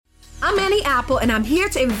I'm Annie Apple, and I'm here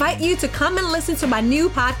to invite you to come and listen to my new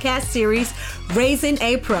podcast series, Raising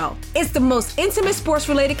a Pro. It's the most intimate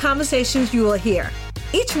sports-related conversations you will hear.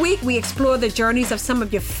 Each week, we explore the journeys of some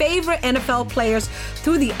of your favorite NFL players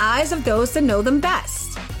through the eyes of those that know them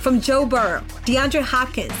best. From Joe Burrow, DeAndre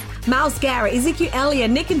Hopkins, Myles Garrett, Ezekiel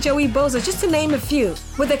Elliott, Nick and Joey Bosa, just to name a few.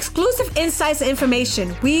 With exclusive insights and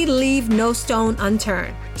information, we leave no stone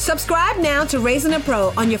unturned. Subscribe now to Raising a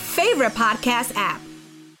Pro on your favorite podcast app.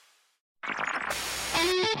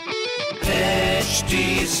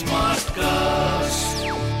 HT Smartcast.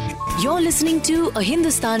 You're listening to a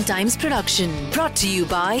Hindustan Times production brought to you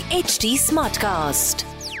by HT Smartcast.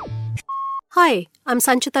 Hi, I'm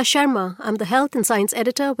Sanchita Sharma. I'm the Health and Science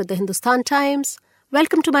Editor with the Hindustan Times.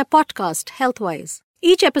 Welcome to my podcast, Healthwise.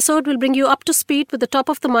 Each episode will bring you up to speed with the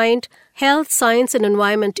top-of-the-mind health, science and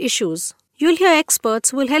environment issues. You'll hear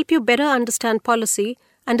experts who will help you better understand policy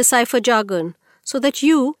and decipher jargon so that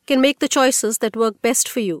you can make the choices that work best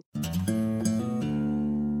for you.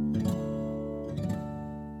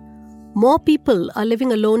 More people are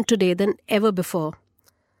living alone today than ever before.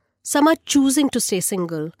 Some are choosing to stay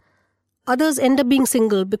single. Others end up being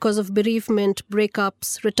single because of bereavement,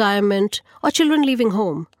 breakups, retirement, or children leaving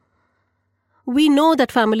home. We know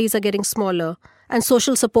that families are getting smaller and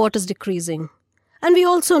social support is decreasing. And we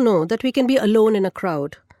also know that we can be alone in a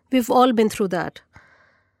crowd. We've all been through that.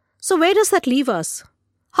 So where does that leave us?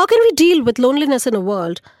 How can we deal with loneliness in a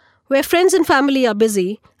world where friends and family are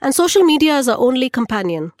busy and social media is our only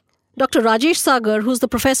companion? Dr. Rajesh Sagar, who's the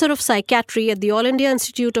professor of psychiatry at the All India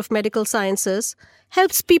Institute of Medical Sciences,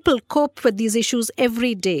 helps people cope with these issues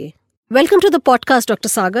every day. Welcome to the podcast, Dr.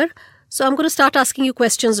 Sagar. So I'm going to start asking you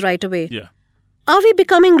questions right away. Yeah. Are we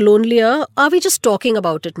becoming lonelier? Are we just talking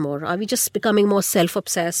about it more? Are we just becoming more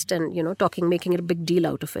self-obsessed and, making it a big deal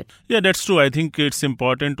out of it? Yeah, that's true. I think it's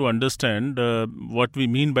important to understand what we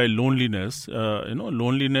mean by loneliness.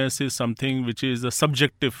 Loneliness is something which is a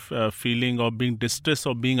subjective feeling of being distressed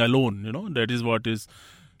or being alone. That is what is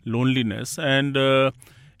loneliness. And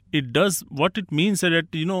what it means is that,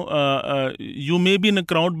 you may be in a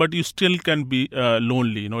crowd, but you still can be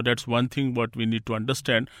lonely. That's one thing what we need to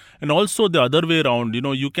understand. And also the other way around,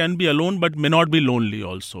 you can be alone, but may not be lonely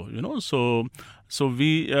also, So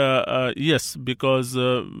we, yes, because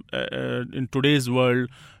in today's world,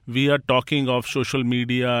 we are talking of social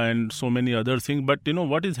media and so many other things. But,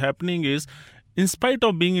 what is happening is, in spite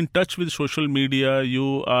of being in touch with social media,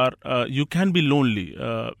 you can be lonely,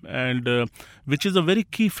 and which is a very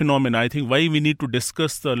key phenomenon. I think why we need to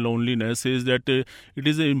discuss the loneliness is that it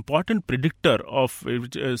is an important predictor of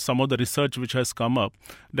some of the research which has come up,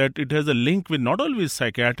 that it has a link with not always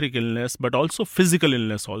psychiatric illness but also physical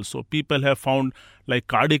illness also. People have found like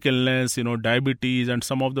cardiac illness, diabetes and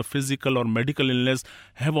some of the physical or medical illness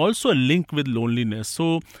have also a link with loneliness.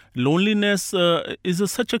 So loneliness is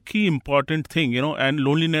such a key important thing, and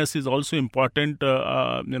loneliness is also important,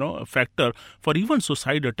 factor for even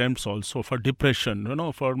suicide attempts also, for depression,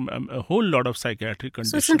 for a whole lot of psychiatric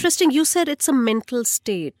conditions. So it's interesting. You said it's a mental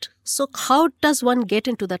state. So how does one get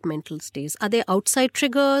into that mental state? Are there outside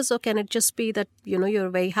triggers, or can it just be that, you're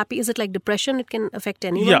very happy? Is it like depression? It can affect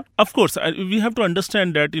anyone? Yeah, of course. We have to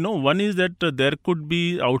understand that, one is that there could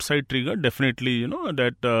be outside trigger, definitely,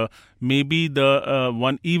 that maybe the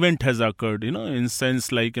one event has occurred, in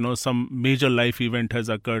sense like, some major life event has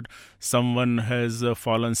occurred. Someone has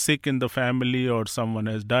fallen sick in the family, or someone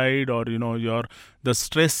has died, or, the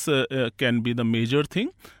stress can be the major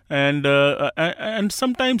thing. And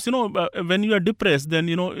sometimes, when you are depressed, then,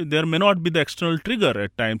 there may not be the external trigger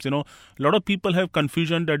at times. A lot of people have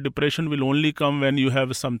confusion that depression will only come when you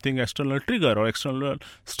have something external trigger or external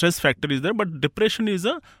stress factor is there. But depression is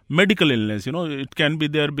a medical illness. It can be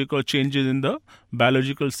there because changes in the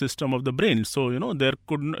biological system of the brain. So, there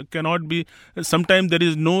cannot be, sometimes there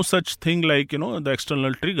is no such thing like, the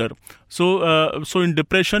external trigger. So in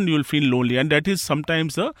depression, you will feel lonely. And that is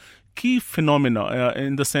sometimes a key phenomena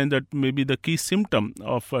in the sense that maybe the key symptom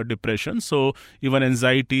of depression. So even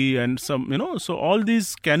anxiety and some, so all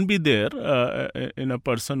these can be there in a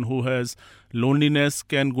person who has loneliness,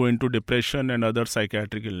 can go into depression and other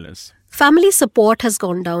psychiatric illness. Family support has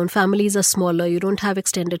gone down. Families are smaller. You don't have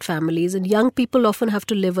extended families. And young people often have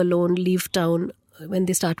to live alone, leave town when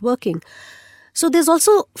they start working. So there's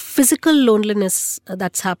also physical loneliness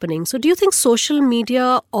that's happening. So do you think social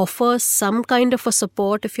media offers some kind of a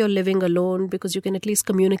support if you're living alone, because you can at least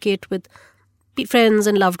communicate with friends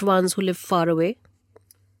and loved ones who live far away?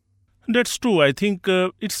 That's true. I think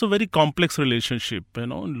it's a very complex relationship,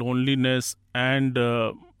 loneliness and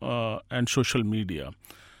social media.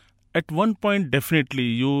 at one point, definitely,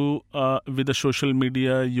 you with the social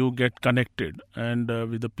media, you get connected and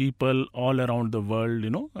with the people all around the world,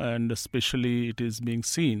 and especially it is being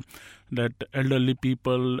seen that elderly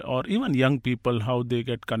people or even young people, how they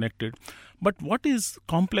get connected. But what is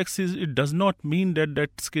complex is it does not mean that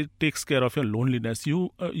takes care of your loneliness.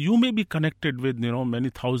 You may be connected with many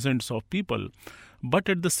thousands of people, but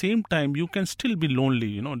at the same time you can still be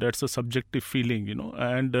lonely. That's a subjective feeling.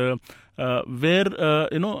 And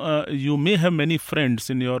where you may have many friends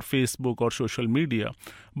in your Facebook or social media,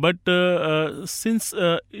 but since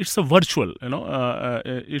it's a virtual,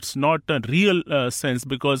 it's not a real sense,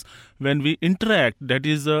 because when we interact, that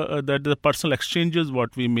is that the personal exchanges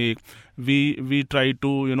what we make, we try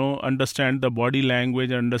to understand the body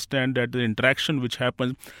language, understand that the interaction which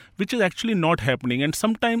happens, which is actually not happening. And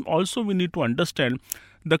sometimes also we need to understand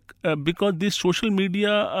because this social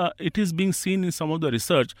media, it is being seen in some of the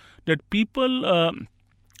research that people,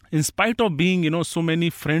 in spite of being so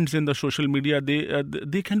many friends in the social media,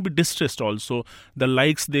 they can be distressed also. The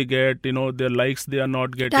likes they get, their likes they are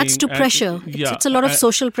not getting. That's to pressure. It's a lot of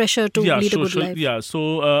social pressure to lead a good life. Yeah,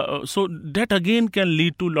 so that again can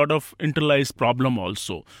lead to a lot of internalized problem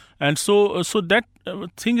also. And so that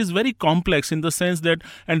thing is very complex in the sense that,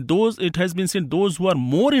 and it has been seen, those who are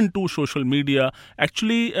more into social media,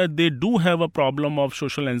 actually they do have a problem of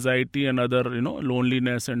social anxiety and other,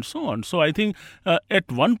 loneliness and so on. So I think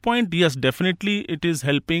at one point, yes, definitely it is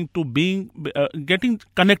helping to getting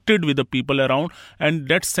connected with the people around, and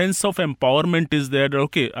that sense of empowerment is there.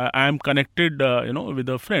 Okay, I am connected, with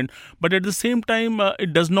a friend, but at the same time,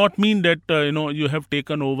 it does not mean that, you have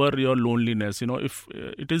taken over your loneliness. If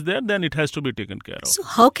it is there, then it has to be taken care of. So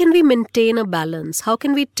how can we maintain a balance? How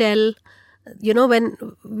can we tell, when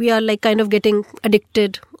we are like kind of getting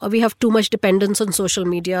addicted or we have too much dependence on social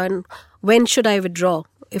media, and when should I withdraw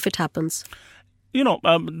if it happens?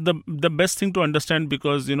 The best thing to understand,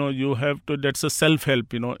 because, you have to, that's a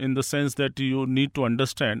self-help, in the sense that you need to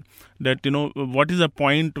understand that, what is a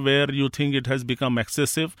point where you think it has become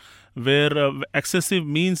excessive, where excessive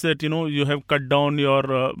means that, you have cut down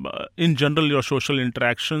your, in general, your social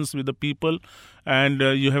interactions with the people, and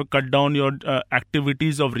you have cut down your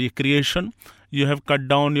activities of recreation. You have cut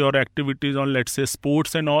down your activities on, let's say,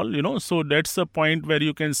 sports and all, so that's a point where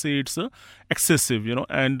you can say it's excessive,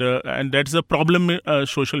 and that's the problem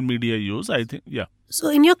social media use, I think, yeah. So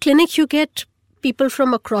in your clinic, you get people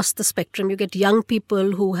from across the spectrum. You get young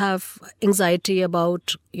people who have anxiety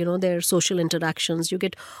about, their social interactions. You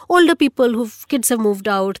get older people whose kids have moved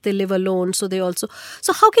out, they live alone, so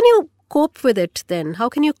how can you cope with it then? How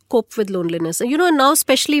can you cope with loneliness? And now,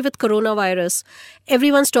 especially with coronavirus,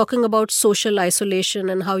 everyone's talking about social isolation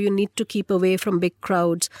and how you need to keep away from big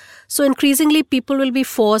crowds. So increasingly, people will be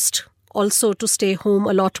forced also to stay home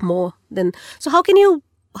a lot more. So how can you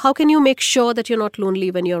make sure that you're not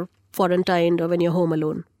lonely when you're quarantined or when you're home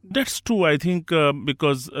alone? That's true, I think,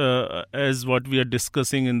 because as what we are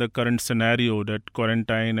discussing in the current scenario, that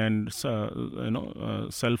quarantine and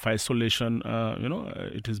self-isolation,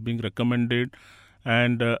 it is being recommended.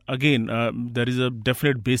 And again, there is a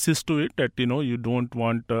definite basis to it that, you don't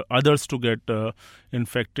want others to get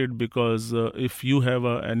infected, because if you have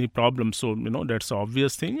any problem, so, that's the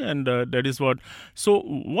obvious thing. And that is what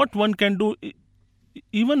one can do.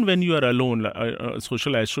 Even when you are alone,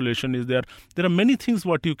 social isolation is there. There are many things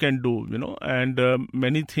what you can do, and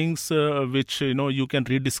many things which, you can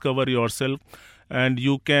rediscover yourself. And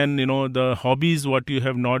you can, the hobbies what you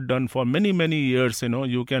have not done for many, many years,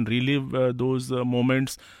 you can relive those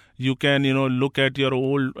moments. You can, look at your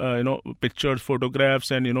old, pictures, photographs,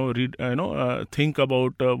 and, read, think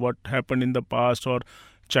about what happened in the past or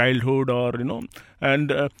childhood, or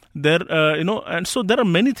and and so there are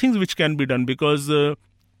many things which can be done, because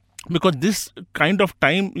this kind of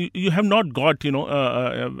time you have not got,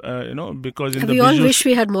 because in we all wish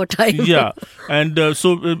we had more time. Yeah, and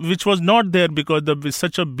so which was not there because with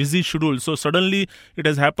such a busy schedule. So suddenly it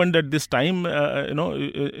has happened at this time,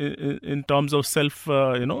 in terms of self,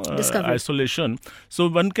 isolation. So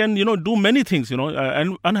one can, do many things,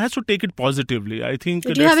 and one has to take it positively. I think.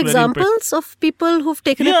 Do you have examples of people who've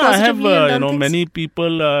taken it positively? Yeah, I have, many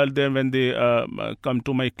people. When they come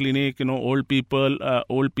to my clinic, old people,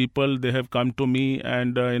 they have come to me,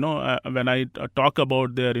 and when I talk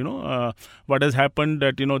about their what has happened,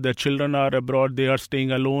 that their children are abroad, they are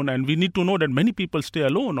staying alone, and we need to know that many people stay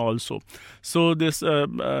alone also. So this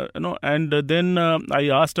and then I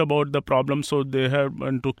asked about the problem. So they have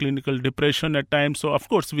into clinical depression at times. So of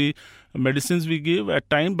course medicines we give at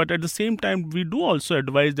time, but at the same time we do also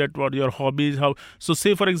advise that what your hobbies, how. So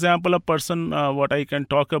say for example, a person, what I can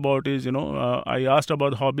talk about is, I asked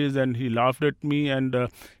about hobbies and he laughed at me, and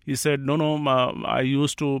He said, no, I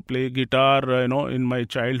used to play guitar, in my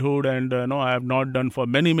childhood, and I have not done for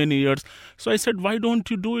many, many years. So I said, why don't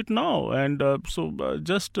you do it now? And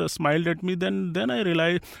just smiled at me. Then I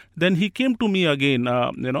realized. Then he came to me again,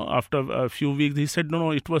 after a few weeks. He said,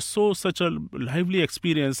 no, it was such a lively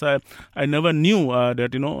experience. I never knew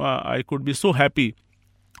that I could be so happy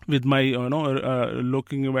with my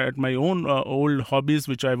looking at my own old hobbies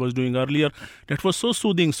which I was doing earlier. That was so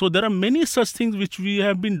soothing. So there are many such things which we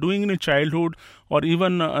have been doing in childhood or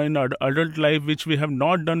even in adult life which we have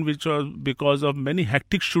not done, which was because of many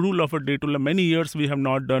hectic schedule of a day to many years we have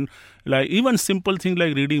not done. Like even simple things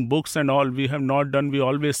like reading books and all we have not done. We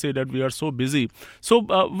always say that we are so busy. So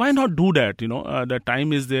why not do that? The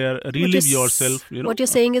time is there. Relive yourself. What you're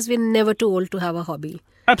saying is we're never too old to have a hobby.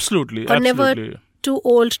 Absolutely. Or never too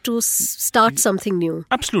old to start something new.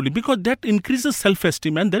 Absolutely, because that increases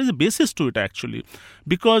self-esteem, and there is a basis to it actually,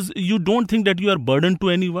 because you don't think that you are burdened to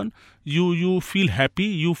anyone. You feel happy,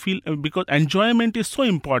 you feel, because enjoyment is so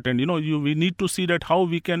important. We need to see that how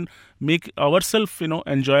we can make ourselves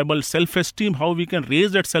enjoyable, self-esteem, how we can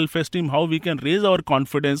raise that self-esteem, how we can raise our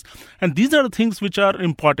confidence. And these are the things which are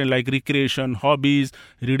important, like recreation, hobbies,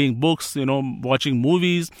 reading books, watching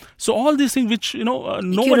movies. So all these things which no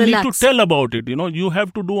one need to tell about it. You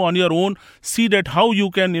have to do on your own. See that how you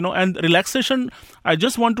can and relaxation. I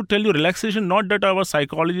just want to tell you, relaxation, not that our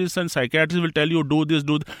psychologists and psychiatrists will tell you do this,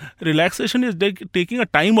 do that. Relaxation is taking a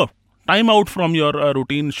time out from your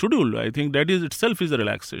routine schedule. I think that is itself is a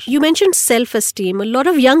relaxation. You mentioned self-esteem. A lot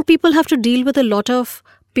of young people have to deal with a lot of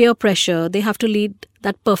peer pressure. They have to lead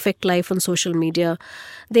that perfect life on social media.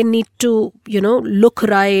 They need to, look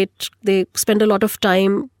right. They spend a lot of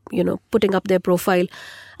time, putting up their profile.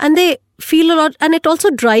 And they feel a lot, and it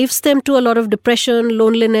also drives them to a lot of depression,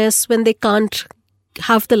 loneliness when they can't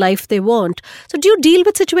have the life they want. So do you deal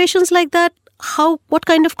with situations like that? What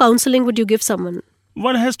kind of counseling would you give someone?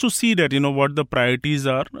 One has to see that, what the priorities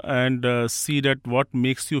are, and see that what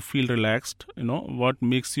makes you feel relaxed, what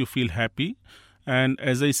makes you feel happy. And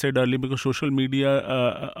as I said earlier, because social media,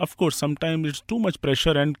 of course, sometimes it's too much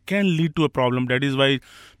pressure and can lead to a problem. That is why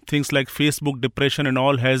things like Facebook depression and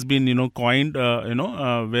all has been, coined,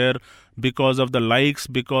 where because of the likes,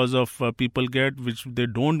 because of people get, which they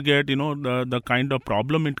don't get, the kind of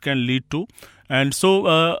problem it can lead to. And so,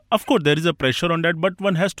 of course, there is a pressure on that, but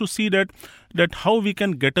one has to see that how we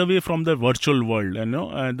can get away from the virtual world,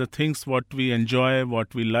 the things what we enjoy,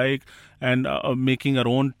 what we like, and making our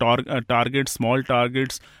own targets, small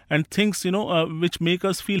targets, and things, which make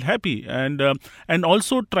us feel happy, and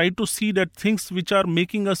also try to see that things which are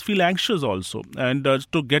making us feel anxious also, and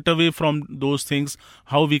to get away from those things,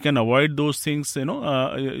 how we can avoid those things.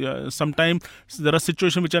 Sometimes there are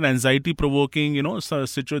situations which are anxiety provoking.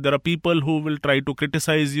 There are people who will try to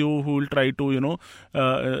criticize you, who will try to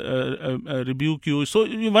rebuke you. So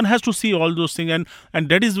one has to see all those things, and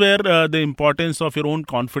that is where the importance of your own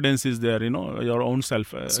confidence is there. Your own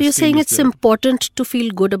self. So you're saying it's important to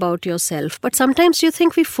feel good about yourself, but sometimes you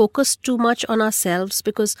think we focus too much on ourselves,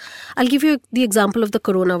 because I'll give you the example of the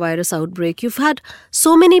coronavirus outbreak. You've had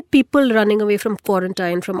so many people running away from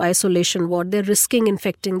quarantine, from isolation ward. They're risking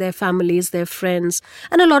infecting their families, their friends,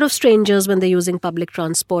 and a lot of strangers when they're using public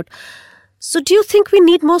transport. So do you think we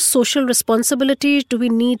need more social responsibility? Do we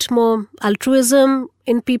need more altruism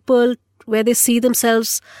in people where they see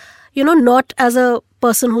themselves, not as a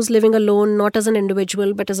person who's living alone, not as an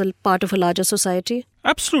individual, but as a part of a larger society?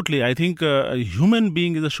 Absolutely. I think a human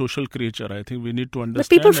being is a social creature. I think we need to understand. But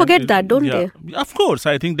people forget that, don't they? Of course.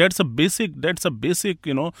 I think that's a basic,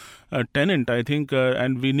 tenet, I think,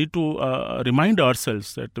 and we need to remind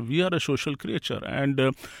ourselves that we are a social creature, and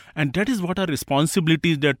that is what our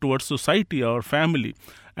responsibility is there towards society, our family.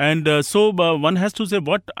 And so one has to say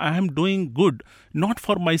what I am doing good, not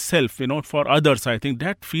for myself, for others. I think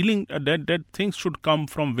that feeling, that things should come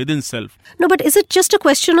from within self. No, but is it just a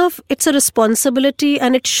question of it's a responsibility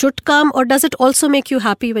and it should come, or does it also make you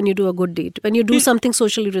happy when you do a good deed, when you do something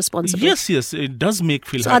socially responsible? Yes, it does make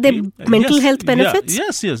feel so happy. Are there mental health benefits?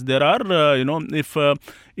 Yes, there are, if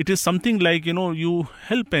it is something like, you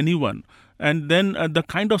help anyone, and then the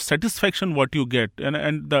kind of satisfaction what you get,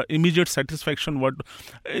 and the immediate satisfaction what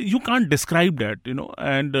you can't describe that,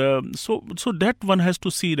 and so that one has to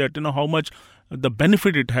see that how much the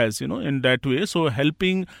benefit it has, in that way. So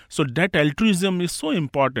helping, so that altruism is so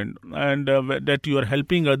important, and that you are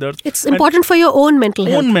helping others. It's important for your own mental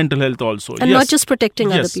health. Own mental health also. And not just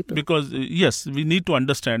protecting other people. Because we need to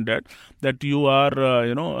understand that you are,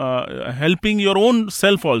 helping your own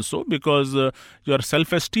self also, because your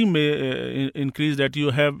self-esteem may increase, that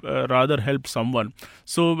you have rather helped someone.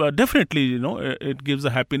 So definitely, it gives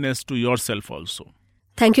a happiness to yourself also.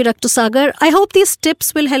 Thank you, Dr. Sagar. I hope these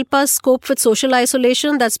tips will help us cope with social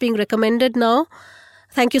isolation that's being recommended now.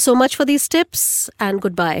 Thank you so much for these tips, and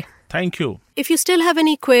goodbye. Thank you. If you still have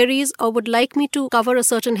any queries or would like me to cover a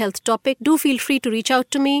certain health topic, do feel free to reach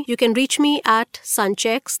out to me. You can reach me at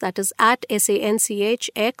Sanchx, that is at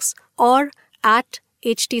SANCHX, or at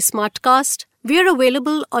HT Smartcast. We are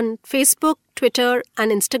available on Facebook, Twitter,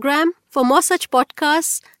 and Instagram. For more such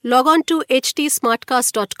podcasts, log on to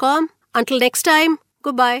htsmartcast.com. Until next time,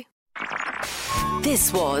 goodbye.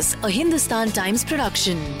 This was a Hindustan Times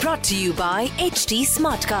production brought to you by HT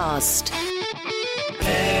Smartcast.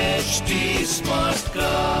 HT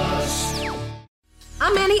Smartcast.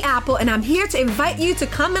 I'm Annie Apple, and I'm here to invite you to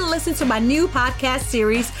come and listen to my new podcast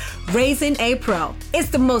series, Raising a Pro. It's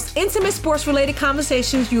the most intimate sports-related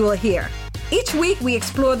conversations you will hear. Each week, we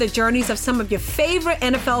explore the journeys of some of your favorite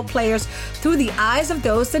NFL players through the eyes of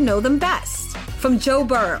those that know them best. From Joe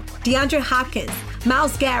Burrow, DeAndre Hopkins,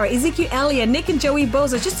 Myles Garrett, Ezekiel Elliott, Nick and Joey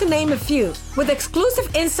Bosa, just to name a few. With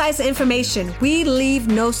exclusive insights and information, we leave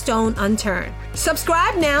no stone unturned.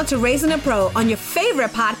 Subscribe now to Raising a Pro on your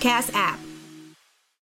favorite podcast app.